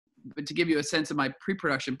but to give you a sense of my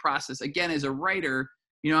pre-production process, again, as a writer,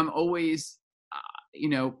 you know, I'm always, you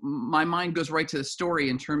know, my mind goes right to the story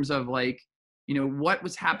in terms of like, you know, what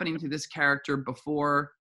was happening to this character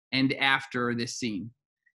before and after this scene.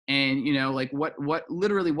 And, you know, like what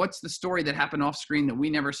literally, what's the story that happened off screen that we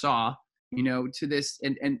never saw, you know, to this.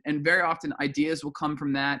 And very often ideas will come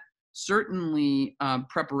from that. Certainly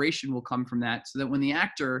preparation will come from that, so that when the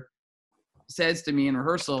actor says to me in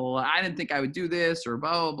rehearsal, I didn't think I would do this, or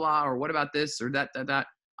blah, blah, blah, or what about this or that,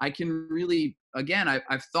 I can really, again,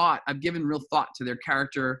 I've given real thought to their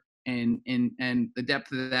character and the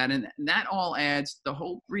depth of that. And that all adds, the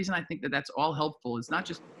whole reason I think that that's all helpful is not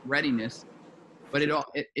just readiness, but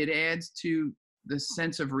it adds to the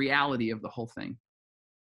sense of reality of the whole thing.